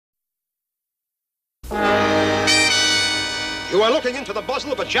You are looking into the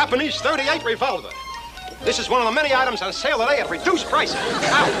muzzle of a Japanese .38 revolver. This is one of the many items on sale today at reduced prices.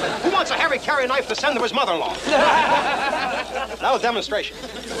 Now, who wants a Harry Carry knife to send to his mother-in-law? Now, a demonstration.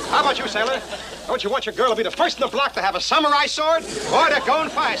 How about you, sailor? Don't you want your girl to be the first in the block to have a samurai sword? Boy, they're going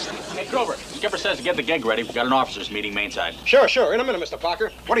fast. Hey, Grover, Skipper says to get the gig ready. We've got an officers' meeting mainside. Sure. In a minute, Mr.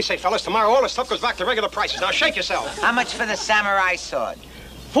 Parker. What do you say, fellas? Tomorrow, all this stuff goes back to regular prices. Now, shake yourself. How much for the samurai sword?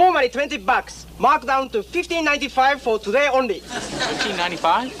 Formerly $20, marked down to $15.95 for today only.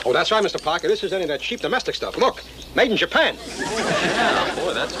 $15.95? Oh, that's right, Mr. Parker. This is any of that cheap domestic stuff. Look, made in Japan. Yeah,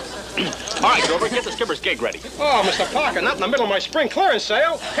 boy, that's... All right, Grover, get the skipper's gig ready. Oh, Mr. Parker, not in the middle of my spring clearance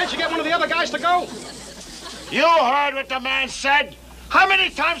sale. Can't you get one of the other guys to go? You heard what the man said. How many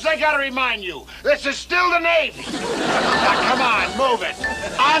times I gotta remind you? This is still the Navy. Now, come on, move it.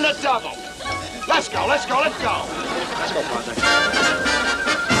 On the double. Let's go. Let's go, Parker.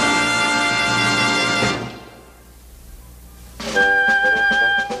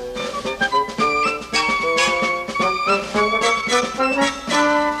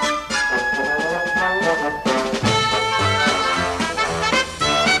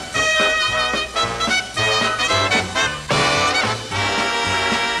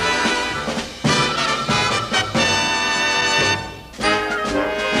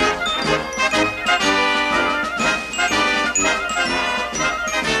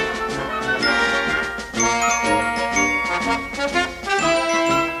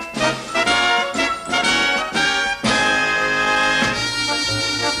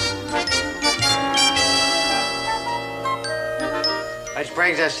 Which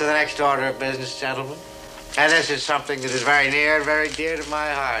brings us to the next order of business, gentlemen. And this is something that is very near and very dear to my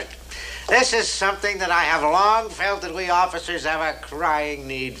heart. This is something that I have long felt that we officers have a crying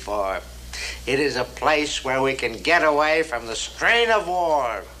need for. It is a place where we can get away from the strain of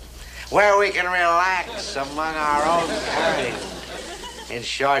war, where we can relax among our own kind. In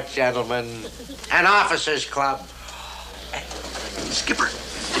short, gentlemen, an officers' club. Skipper,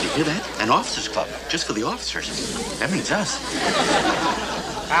 did you hear that? An officers' club, just for the officers. That means us.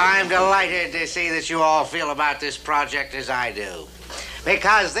 I'm delighted to see that you all feel about this project as I do.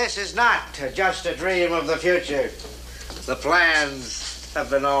 Because this is not just a dream of the future. The plans have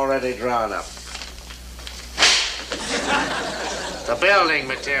been already drawn up. The building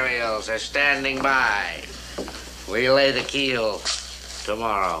materials are standing by. We lay the keel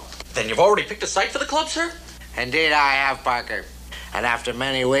tomorrow. Then you've already picked a site for the club, sir? Indeed I have, Parker. And after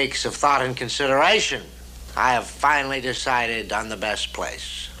many weeks of thought and consideration, I have finally decided on the best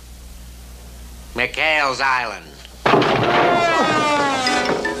place. McHale's Island.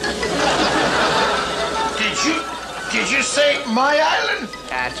 Did you say my island?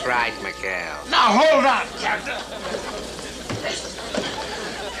 That's right, McHale. Now, hold on, Captain.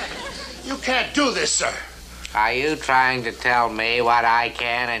 You can't do this, sir. Are you trying to tell me what I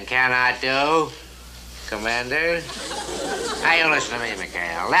can and cannot do, Commander? Now, you listen to me,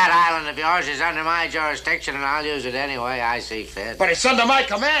 McHale. That island of yours is under my jurisdiction, and I'll use it any way I see fit. But it's under my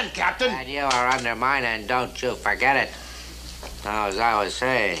command, Captain. And you are under mine, and don't you forget it. Now, as I was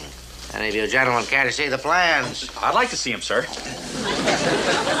saying, any of you gentlemen care to see the plans? I'd like to see him, sir.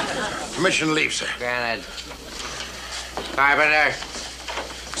 Permission to leave, sir. Granted. Carpenter.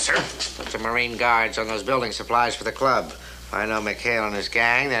 Sir? Put some Marine guards on those building supplies for the club. I know McHale and his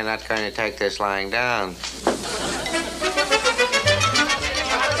gang. They're not going to take this lying down.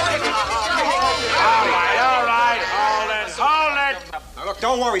 All right. Hold it. Now, look,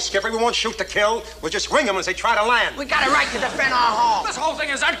 don't worry, Skipper. We won't shoot to kill. We'll just ring them as they try to land. We got a right to defend our home. This whole thing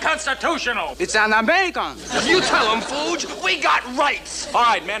is unconstitutional. It's an American. You tell them, Fooge. We got rights. All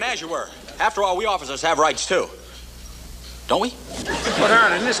right, men, as you were. After all, we officers have rights, too. Don't we? What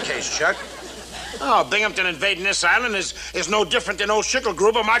aren't in this case, Chuck? Oh, Binghamton invading this island is no different than old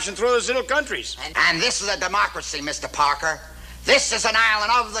Schicklgruber marching through those little countries. And this is a democracy, Mr. Parker. This is an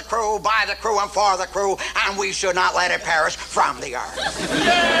island of the crew, by the crew, and for the crew, and we should not let it perish from the earth.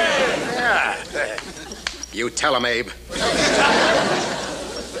 Yeah. You tell him, Abe.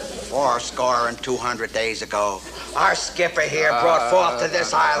 200 days ago, our skipper here brought forth to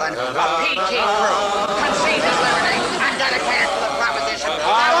this island a PG crew, conceived his liberty, and dedicated to the proposition.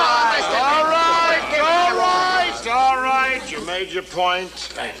 All right. You made your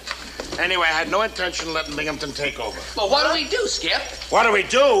point. Anyway, I had no intention of letting Binghamton take over. Well, what do we do, Skip? What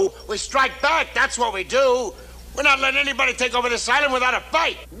do? We strike back. That's what we do. We're not letting anybody take over this island without a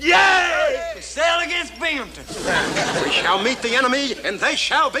fight. Yay! Sail against Binghamton. We shall meet the enemy, and they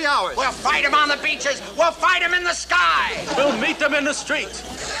shall be ours. We'll fight him on the beaches. We'll fight him in the sky. We'll meet them in the streets.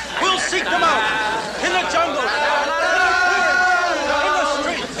 We'll seek them out in the jungle, in the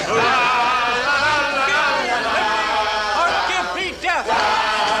streets.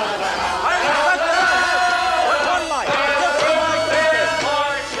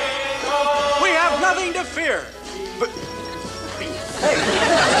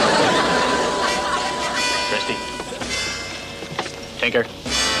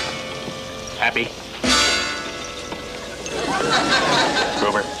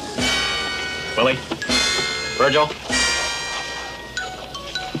 Cordial.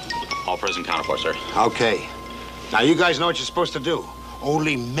 All present counted for, sir. Okay. Now, you guys know what you're supposed to do.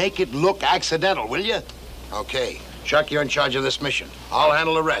 Only make it look accidental, will you? Okay. Chuck, you're in charge of this mission. I'll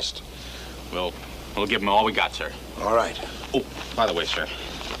handle the rest. We'll give them all we got, sir. All right. Oh, by the way, sir,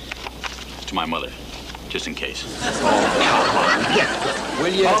 to my mother, just in case.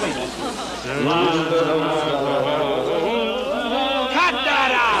 Will you? Cut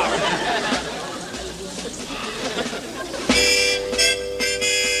that out!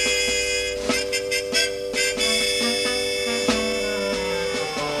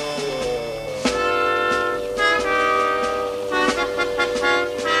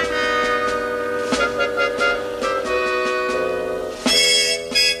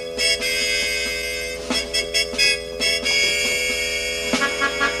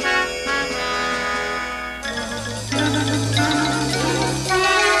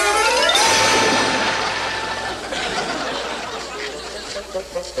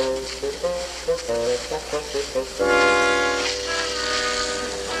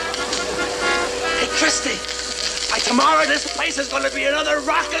 Hey, Christy, by tomorrow this place is going to be another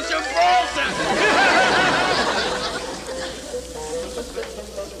rocket Gibraltar.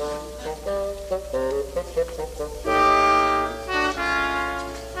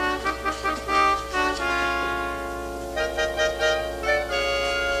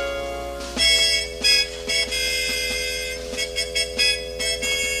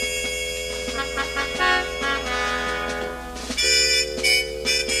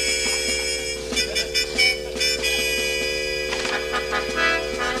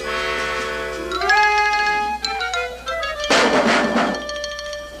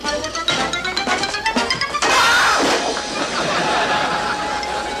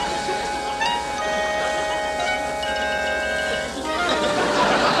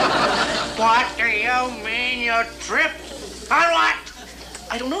 What do you mean you tripped? On what?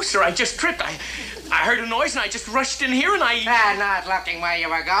 I don't know, sir. I just tripped. I heard a noise and I just rushed in here and I... Not looking where you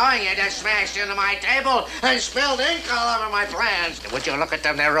were going. You just smashed into my table and spilled ink all over my plans. Would you look at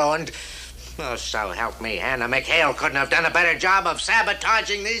them? They're ruined. Oh, so help me, Hannah. McHale couldn't have done a better job of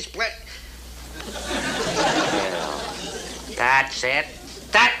sabotaging these That's it.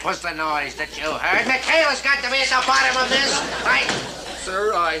 That was the noise that you heard. McHale has got to be at the bottom of this.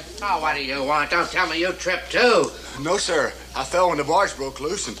 Sir, Oh, what do you want? Don't tell me you tripped, too. No, sir. I fell when the barge broke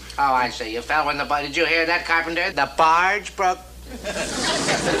loose and... Oh, I see. You fell when the barge... Did you hear that, Carpenter? The barge broke...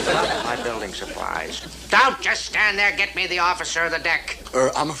 My building supplies. Don't just stand there. Get me the officer of the deck.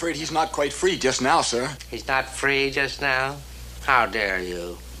 I'm afraid he's not quite free just now, sir. He's not free just now? How dare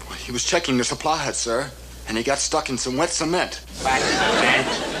you? He was checking the supply hut, sir, and he got stuck in some wet cement. Wet cement?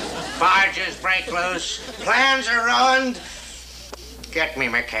 Barges break loose. Plans are ruined. Get me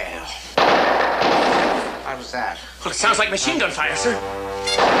McHale. What was that? Well, it sounds like machine gun fire, sir.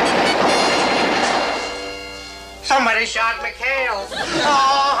 Somebody shot McHale.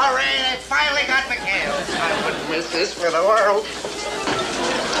 Oh, hooray, they finally got McHale. I wouldn't miss this for the world.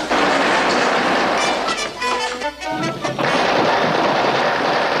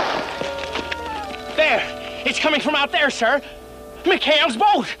 There! It's coming from out there, sir. McHale's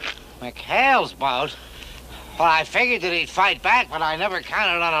boat! McHale's boat? Well, I figured that he'd fight back, but I never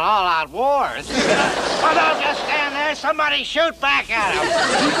counted on an all-out war. Well, don't just stand there. Somebody shoot back at him.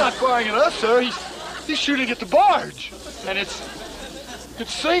 He's not firing at us, sir. He's shooting at the barge. And it's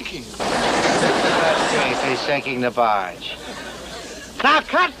sinking. He's sinking the barge. Now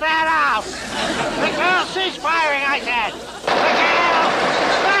cut that out! McHale, cease firing, I said!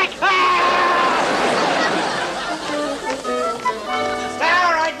 McHale!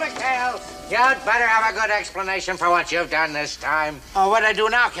 All right, McHale. You'd better have a good explanation for what you've done this time. Oh, what'd I do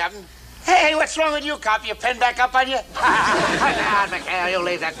now, Captain? Hey, what's wrong with you, cop? You pinned back up on you? Now, McHale, you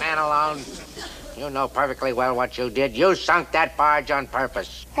leave that man alone. You know perfectly well what you did. You sunk that barge on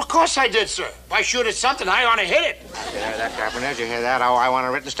purpose. Well, of course I did, sir. If I shoot at something, I ought to hit it. You hear that, Carpenter? Did you hear that? Oh, I want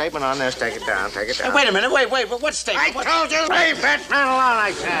a written statement on this. Take it down. Take it down. Hey, wait a minute. Wait. What statement? I told you, leave that man alone,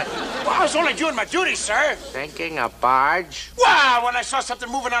 I said. Well, I was only doing my duty, sir. Sinking a barge? Well, when I saw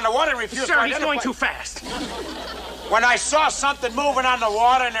something moving on the water and refused to Sir, identify... he's going too fast. When I saw something moving on the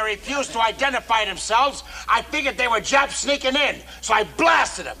water and they refused to identify themselves, I figured they were Japs sneaking in, so I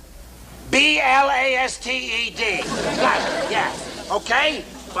blasted them. B-L-A-S-T-E-D. Yeah. Okay?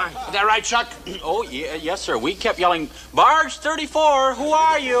 Fine. Is that right, Chuck? Oh, yeah, yes, sir. We kept yelling, Barge 34, who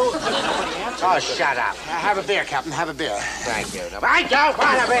are you? Oh, shut up. Have a beer, Captain. Have a beer. Thank you. I don't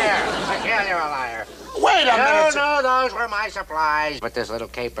want a beer. McHale, you're a liar. Wait a minute. No, those were my supplies. But this little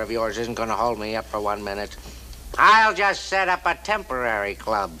caper of yours isn't going to hold me up for 1 minute. I'll just set up a temporary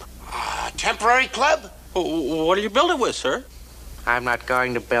club. Temporary club? What do you build it with, sir? I'm not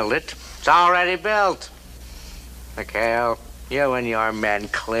going to build it. It's already built. McHale, you and your men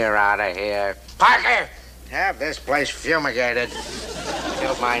clear out of here. Parker, have this place fumigated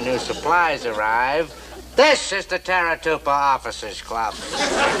till my new supplies arrive. This is the Taratupa Officers Club. Make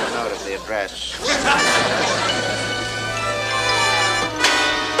a note of the address.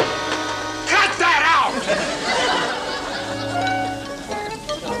 Cut that out!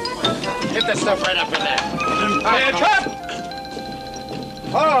 Get that stuff right up in there. Cut!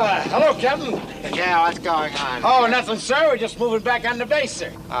 Oh, hello, Captain. Yeah, what's going on? Oh, nothing, sir. We're just moving back on the base, sir.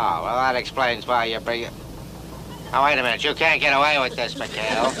 Oh, well, that explains why you're bringing... Oh, wait a minute. You can't get away with this,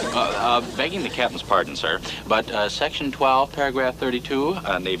 McHale. Begging the captain's pardon, sir, but Section 12, Paragraph 32,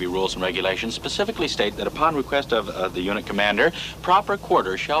 Navy Rules and Regulations specifically state that upon request of the unit commander, proper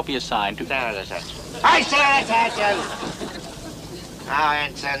quarters shall be assigned to... Stand at attention. I stand at attention! Now,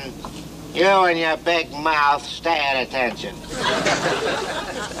 Ensign, you and your big mouth stay at attention.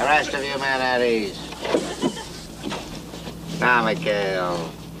 The rest of you men at ease. Now, McHale,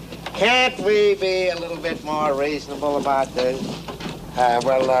 can't we be a little bit more reasonable about this?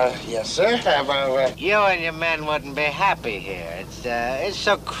 Yes, sir. You and your men wouldn't be happy here. It's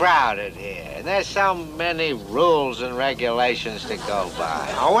so crowded here. And there's so many rules and regulations to go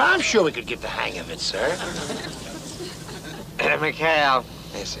by. Oh, well, I'm sure we could get the hang of it, sir. McHale.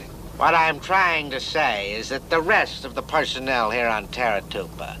 Yes, sir. What I'm trying to say is that the rest of the personnel here on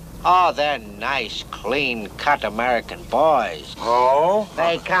Taratupa, oh, they're nice, clean-cut American boys. Oh?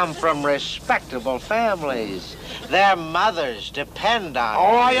 They come from respectable families. Their mothers depend on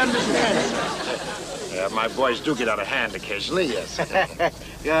Oh, them. I understand. Yeah, my boys do get out of hand occasionally, yes.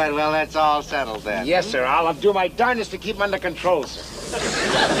 Good, well, that's all settled then. Yes, sir. I'll do my darndest to keep them under control, sir.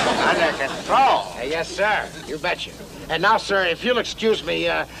 Under control? Yes, sir. You betcha. And now, sir, if you'll excuse me,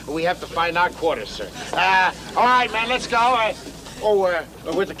 we have to find our quarters, sir. All right, man, let's go.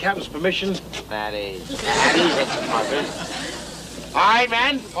 With the captain's permission. That is. All right,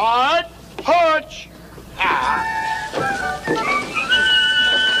 man. Forward. Porch.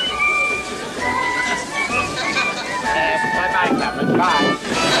 Bye-bye, Captain. Bye.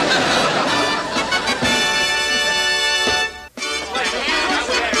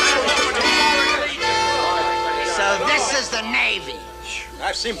 So this is the Navy.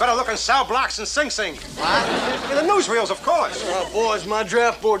 I've seen better-looking cell blocks in Sing Sing. What? In the newsreels, of course. Oh, boys, my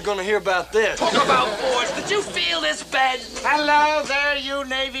draft board gonna hear about this. Talk about boys. Did you feel this bed? Hello there, you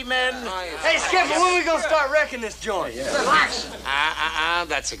Navy men. Hey, Skipper, when are we gonna start wrecking this joint? Relax.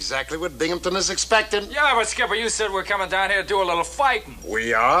 That's exactly what Binghamton is expecting. Yeah, but Skipper, you said we're coming down here to do a little fighting.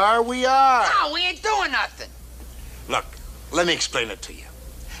 We are. No, we ain't doing nothing. Look, let me explain it to you.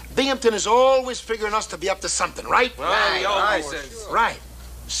 Binghamton is always figuring us to be up to something, right? Right.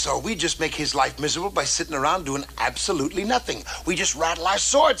 So we just make his life miserable by sitting around doing absolutely nothing. We just rattle our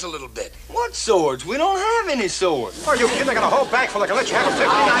swords a little bit. What swords? We don't have any swords. Are you kidding? I got a whole bag full. I can let you have a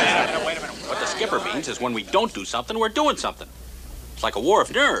 59. Wait a minute. What the skipper means is when we don't do something, we're doing something. It's like a war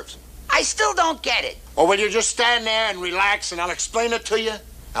of nerves. I still don't get it. Or will you just stand there and relax and I'll explain it to you?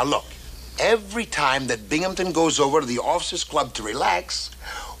 Now look, every time that Binghamton goes over to the Officers Club to relax,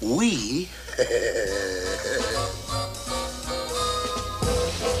 we...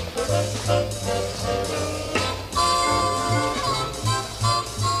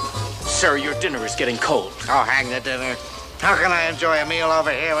 Sir, your dinner is getting cold. Oh, hang the dinner. How can I enjoy a meal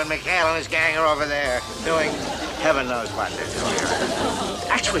over here when McHale and his gang are over there doing heaven knows what they're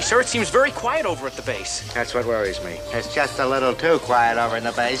doing? Actually, sir, it seems very quiet over at the base. That's what worries me. It's just a little too quiet over in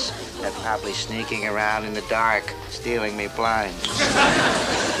the base. They're probably sneaking around in the dark, stealing me blinds.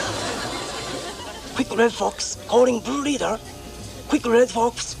 Quick, Red Fox, calling Blue Leader. Quick, Red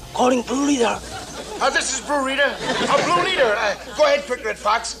Fox, calling Blue Leader. This is Blue Leader. Blue Leader. Go ahead, Quick Red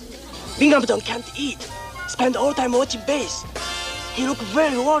Fox. Binghamton can't eat. Spend all time watching base. He looked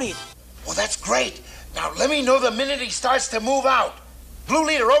very worried. Well, that's great. Now, let me know the minute he starts to move out. Blue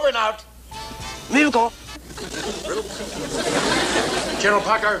Leader, over and out. We'll go. General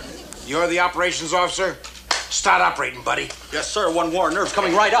Parker, you're the operations officer. Start operating, buddy. Yes, sir. One war nerve's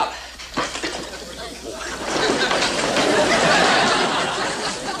coming right up.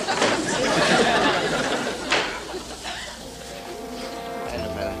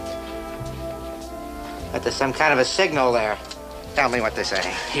 But there's some kind of a signal there. Tell me what they're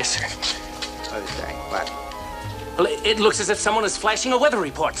saying. Yes, sir. What are they saying? What? Well, it looks as if someone is flashing a weather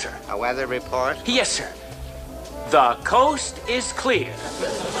report, sir. A weather report? Yes, sir. The coast is clear.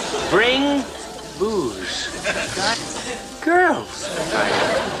 Bring booze. Girls.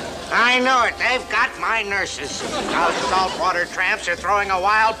 I know it. They've got my nurses. Those saltwater tramps are throwing a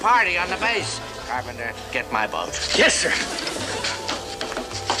wild party on the base. Carpenter, get my boat. Yes, sir.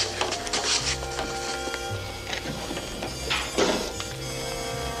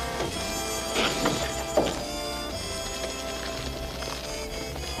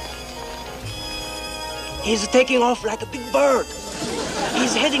 He's taking off like a big bird.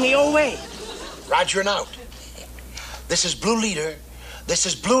 He's heading your way. Roger and out. This is Blue Leader. This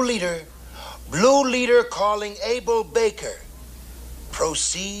is Blue Leader. Blue Leader calling Abel Baker.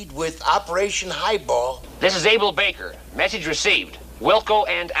 Proceed with Operation Highball. This is Abel Baker. Message received. Wilco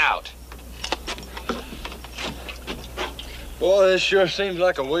and out. Boy, this sure seems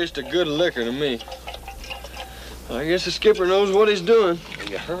like a waste of good liquor to me. I guess the skipper knows what he's doing. If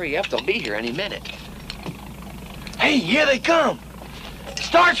you hurry up, they'll be here any minute. Hey, here they come.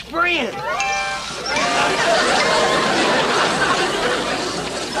 Start spraying.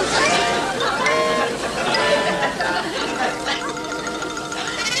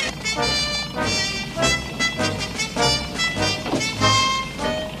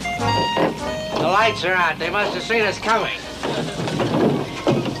 The lights are out. They must have seen us coming.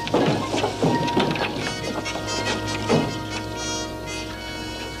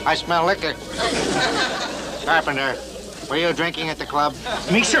 I smell liquor. Carpenter, were you drinking at the club?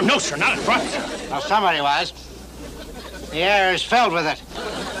 Me, sir? No, sir. Not in front, sir. Well, somebody was. The air is filled with it.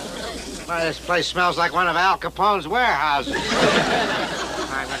 Why, this place smells like one of Al Capone's warehouses.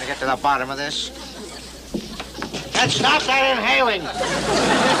 I'm going to get to the bottom of this. And stop that inhaling.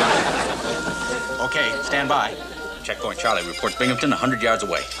 Okay, stand by. Checkpoint Charlie reports Binghamton 100 yards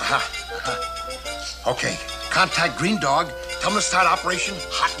away. Okay, contact Green Dog. Tell him to start Operation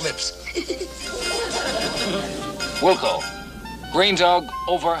Hot Lips. Wilco. Green Dog,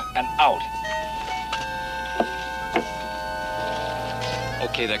 over and out.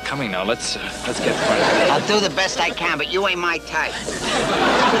 Okay, they're coming now. Let's get started. I'll do the best I can, but you ain't my type.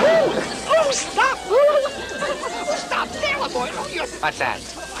 Oh, stop! Stop, sailor boy! Oh, you're... What's that?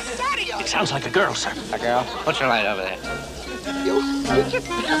 It sounds like a girl, sir. A girl? Put your light over there.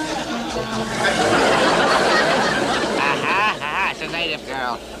 Aha, it's a native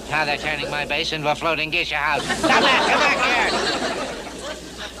girl. Now they're turning my base into a floating geisha house. Stop that! Come back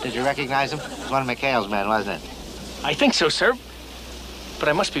here! Did you recognize him? It was one of McHale's men, wasn't it? I think so, sir. But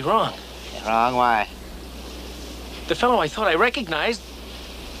I must be wrong. Wrong? Why? The fellow I thought I recognized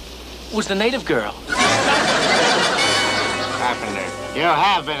was the native girl. Carpenter, you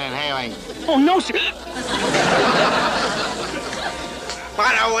have been inhaling. Oh, no, sir.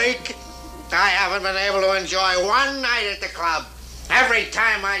 What a week. I haven't been able to enjoy one night at the club. Every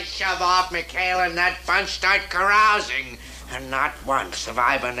time I shove off, McHale and that bunch start carousing. And not once have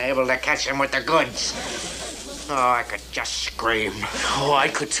I been able to catch them with the goods. Oh, I could just scream. Oh, I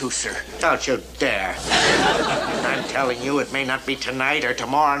could too, sir. Don't you dare. I'm telling you, it may not be tonight or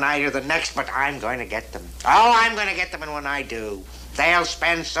tomorrow night or the next, but I'm going to get them. Oh, I'm going to get them, and when I do, they'll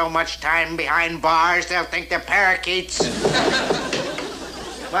spend so much time behind bars, they'll think they're parakeets.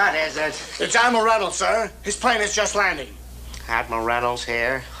 What is it? It's Admiral Reynolds, sir. His plane is just landing. Admiral Reynolds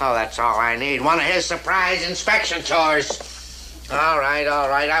here? Oh, that's all I need. One of his surprise inspection tours. All right.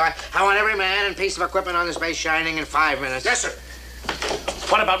 I want every man and piece of equipment on this base shining in 5 minutes. Yes, sir.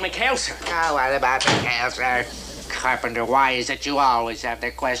 What about McHale, sir? Oh, what about McHale, sir? Carpenter, why is it you always have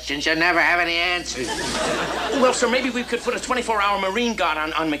the questions? You never have any answers. Well, sir, maybe we could put a 24-hour Marine guard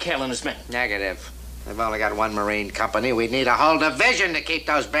on McHale and his men. Negative. They've only got one Marine company. We'd need a whole division to keep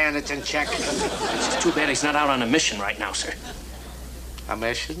those bandits in check. It's just too bad he's not out on a mission right now, sir. A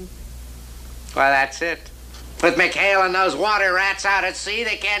mission? Well, that's it. With McHale and those water rats out at sea,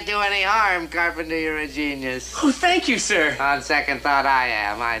 they can't do any harm. Carpenter, you're a genius. Oh, thank you, sir. On second thought, I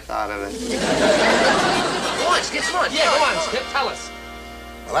am. I thought of it. Go on, Skip, come on. Yeah, go on, Skip, tell us.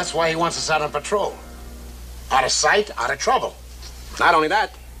 Well, that's why he wants us out on patrol. Out of sight, out of trouble. Not only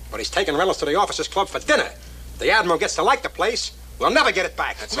that, but he's taking Reynolds to the officers' club for dinner. The Admiral gets to like the place. We'll never get it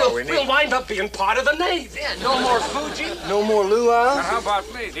back. That's all we need. We'll wind up being part of the Navy. Yeah, no more Fuji. No more luau. Now, how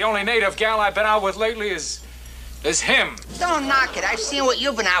about me? The only native gal I've been out with lately is him. Don't knock it. I've seen what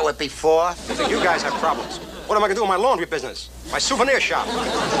you've been out with before. I think you guys have problems. What am I going to do with my laundry business? My souvenir shop?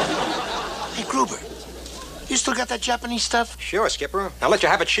 Hey, Gruber, you still got that Japanese stuff? Sure, Skipper. I'll let you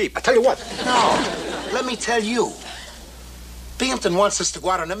have it cheap. I tell you what. No, let me tell you. Binghamton wants us to go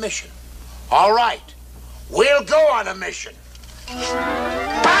out on a mission. All right, we'll go on a mission.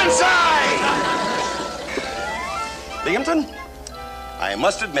 Banzai! Binghamton, I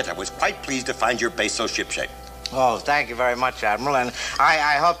must admit I was quite pleased to find your base so shipshape. Oh, thank you very much, Admiral. And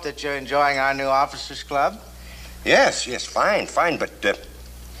I hope that you're enjoying our new officers' club. Yes, fine. But,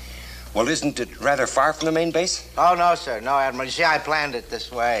 Well, isn't it rather far from the main base? Oh, no, sir. No, Admiral. You see, I planned it this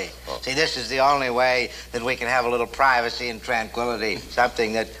way. See, this is the only way that we can have a little privacy and tranquility.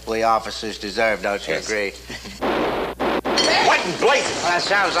 Something that we officers deserve, don't you agree? What in blazes? Well, that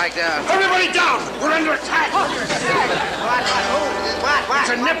sounds like Everybody down! We're under attack! What? It's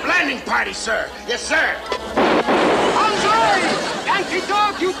a nip landing party, sir. Yes, sir. Andre! Yankee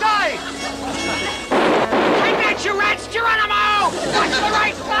dog, you die! I'm at you, rats, Geronimo! Watch the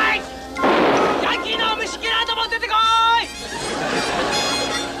right flank! Yankee no Michiganado mo titigoy!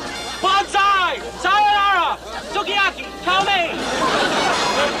 Bonsai! Sayonara! Sukiyaki! Kame!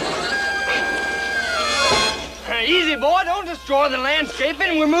 Easy, boy. Don't destroy the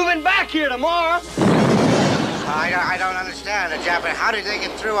landscaping. We're moving back here tomorrow. I don't understand, Japanese. How did they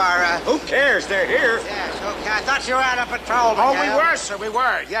get through our, Who cares? They're here. Yes, okay. I thought you were on a patrol, Oh, McHale. we were, sir. We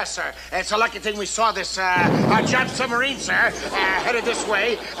were. Yes, sir. It's a lucky thing we saw this, Jap submarine, sir, headed this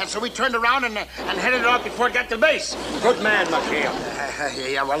way. And so we turned around and headed it off before it got to the base. Good man, McHale.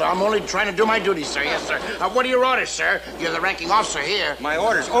 Yeah, well, I'm only trying to do my duty, sir. Yes, sir. What are your orders, sir? You're the ranking officer here. My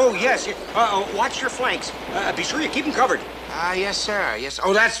orders. Oh, yes. Watch your flanks. Be sure you keep them covered. Yes, sir. Yes.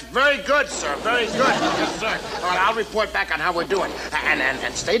 Oh, that's very good, sir. Very good. Yes, sir. Well, I'll report back on how we're doing.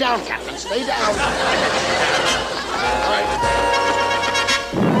 And stay down, Captain. Stay down. All right.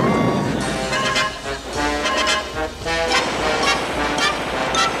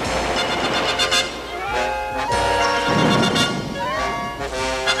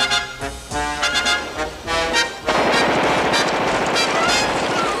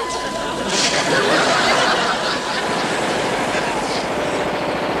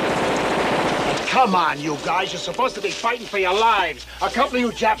 Come on, you guys. You're supposed to be fighting for your lives. A couple of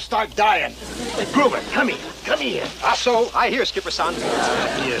you Japs start dying. Gruber, come here. Come here. So, I hear, Skipper-san.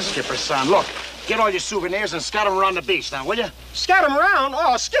 Here, Skipper-son. Look, get all your souvenirs and scatter them around the beach now, will you? Scatter them around?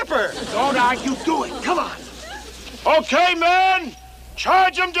 Oh, Skipper! Don't argue. Do it. Come on. Okay, men.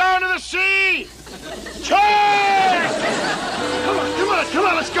 Charge them down to the sea. Charge! Come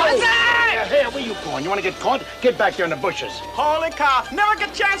on, let's go. Hey, where you going? You want to get caught? Get back there in the bushes. Holy cow! Never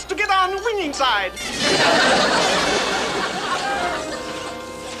get a chance to get on the winning side.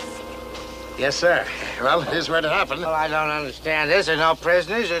 Yes, sir. Well, here's where it happened. Well, I don't understand this. There's no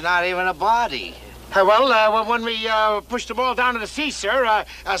prisoners. There's not even a body. Well, when we pushed them all down to the sea, sir,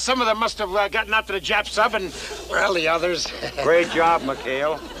 some of them must have gotten out to the Jap sub, and, well, the others... Great job,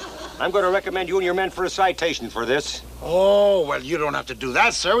 McHale. I'm going to recommend you and your men for a citation for this. Oh, well, you don't have to do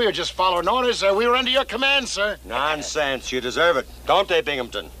that, sir. We were just following orders. We were under your command, sir. Nonsense. You deserve it. Don't they,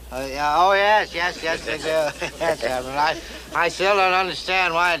 Binghamton? Yes, they do. Yes, I still don't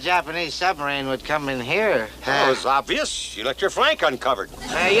understand why a Japanese submarine would come in here. Well, it was obvious. You left your flank uncovered.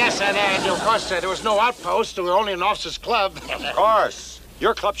 Yes, and of course, there was no outpost. There was only an officers' club. Of course.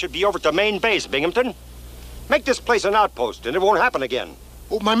 Your club should be over at the main base, Binghamton. Make this place an outpost, and it won't happen again.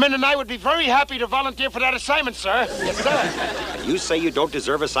 Oh, my men and I would be very happy to volunteer for that assignment, sir. Yes, sir. And you say you don't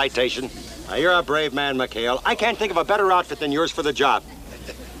deserve a citation? Now, you're a brave man, McHale. I can't think of a better outfit than yours for the job.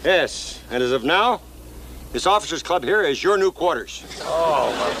 Yes, and as of now, this officers' club here is your new quarters.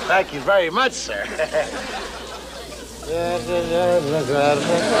 Oh, well, thank you very much, sir.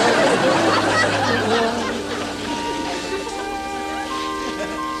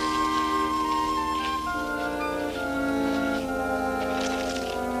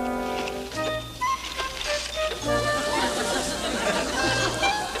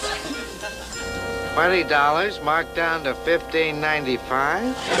 $20 marked down to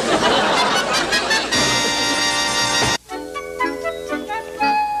 $15.95.